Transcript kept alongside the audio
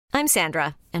I'm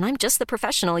Sandra, and I'm just the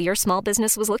professional your small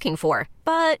business was looking for.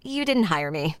 But you didn't hire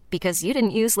me because you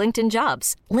didn't use LinkedIn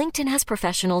Jobs. LinkedIn has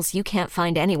professionals you can't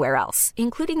find anywhere else,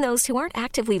 including those who aren't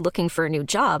actively looking for a new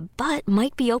job, but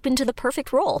might be open to the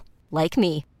perfect role, like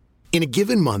me. In a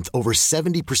given month, over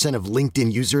 70% of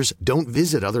LinkedIn users don't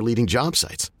visit other leading job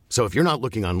sites. So if you're not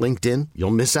looking on LinkedIn,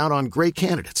 you'll miss out on great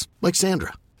candidates like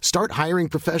Sandra. Start hiring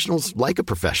professionals like a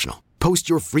professional. Post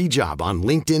your free job on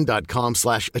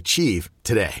linkedin.com/achieve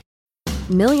today.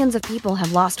 Millions of people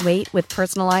have lost weight with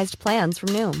personalized plans from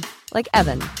Noom. Like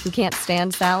Evan, who can't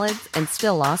stand salads and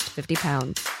still lost 50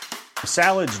 pounds.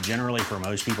 Salads generally for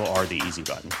most people are the easy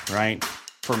button, right?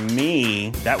 For me,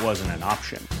 that wasn't an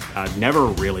option. I never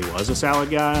really was a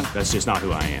salad guy. That's just not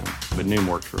who I am. But Noom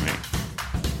worked for me.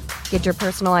 Get your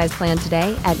personalized plan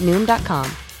today at Noom.com.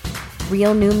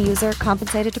 Real Noom user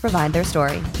compensated to provide their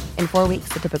story. In 4 weeks,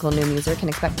 the typical Noom user can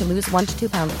expect to lose 1 to 2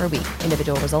 pounds per week.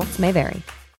 Individual results may vary.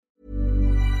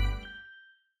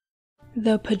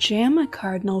 The Pajama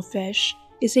cardinalfish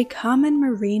is a common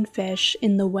marine fish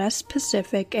in the West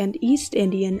Pacific and East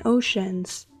Indian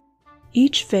Oceans.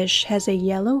 Each fish has a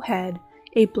yellow head,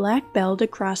 a black belt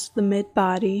across the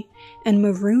mid-body, and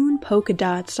maroon polka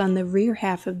dots on the rear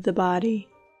half of the body.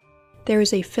 There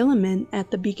is a filament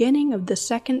at the beginning of the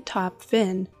second top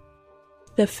fin.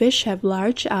 The fish have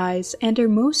large eyes and are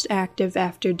most active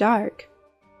after dark.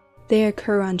 They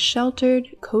occur on sheltered,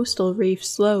 coastal reef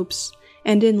slopes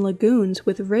and in lagoons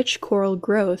with rich coral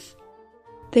growth.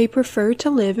 They prefer to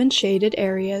live in shaded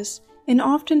areas and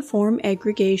often form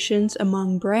aggregations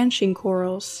among branching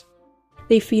corals.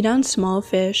 They feed on small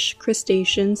fish,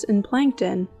 crustaceans, and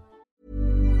plankton.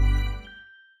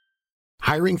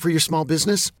 Hiring for your small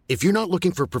business? If you're not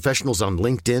looking for professionals on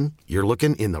LinkedIn, you're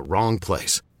looking in the wrong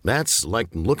place. That's like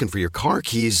looking for your car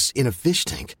keys in a fish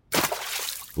tank.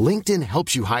 LinkedIn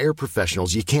helps you hire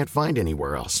professionals you can't find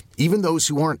anywhere else, even those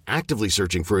who aren't actively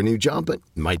searching for a new job but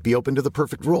might be open to the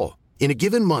perfect role. In a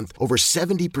given month, over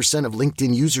 70% of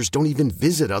LinkedIn users don't even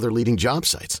visit other leading job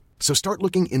sites. So start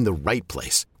looking in the right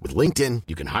place. With LinkedIn,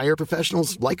 you can hire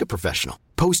professionals like a professional.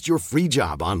 Post your free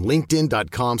job on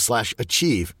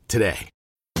linkedin.com/achieve today.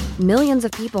 Millions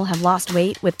of people have lost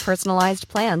weight with personalized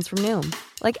plans from Noom.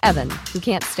 Like Evan, who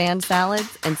can't stand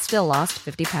salads and still lost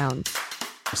 50 pounds.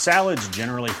 Salads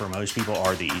generally for most people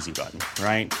are the easy button,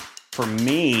 right? For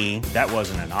me, that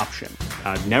wasn't an option.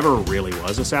 I never really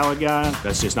was a salad guy.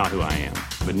 That's just not who I am.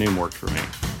 But Noom worked for me.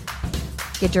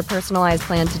 Get your personalized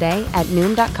plan today at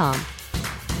Noom.com.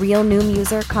 Real Noom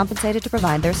user compensated to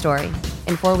provide their story.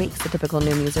 In 4 weeks, the typical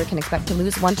Noom user can expect to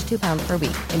lose 1 to 2 pounds per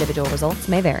week. Individual results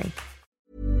may vary.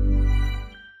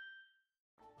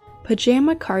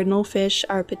 Pajama cardinalfish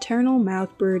are paternal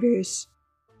mouth brooders.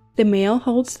 The male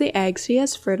holds the eggs he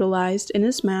has fertilized in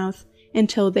his mouth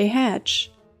until they hatch.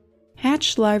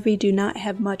 Hatched larvae do not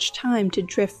have much time to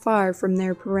drift far from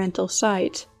their parental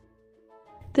site.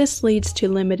 This leads to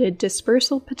limited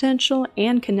dispersal potential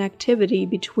and connectivity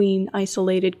between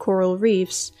isolated coral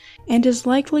reefs, and is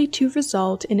likely to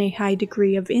result in a high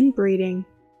degree of inbreeding.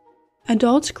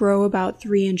 Adults grow about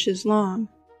 3 inches long.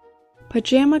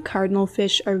 Pajama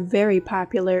cardinalfish are very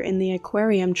popular in the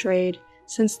aquarium trade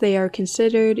since they are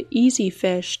considered easy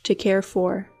fish to care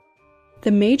for.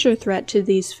 The major threat to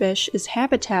these fish is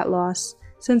habitat loss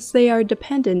since they are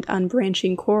dependent on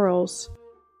branching corals.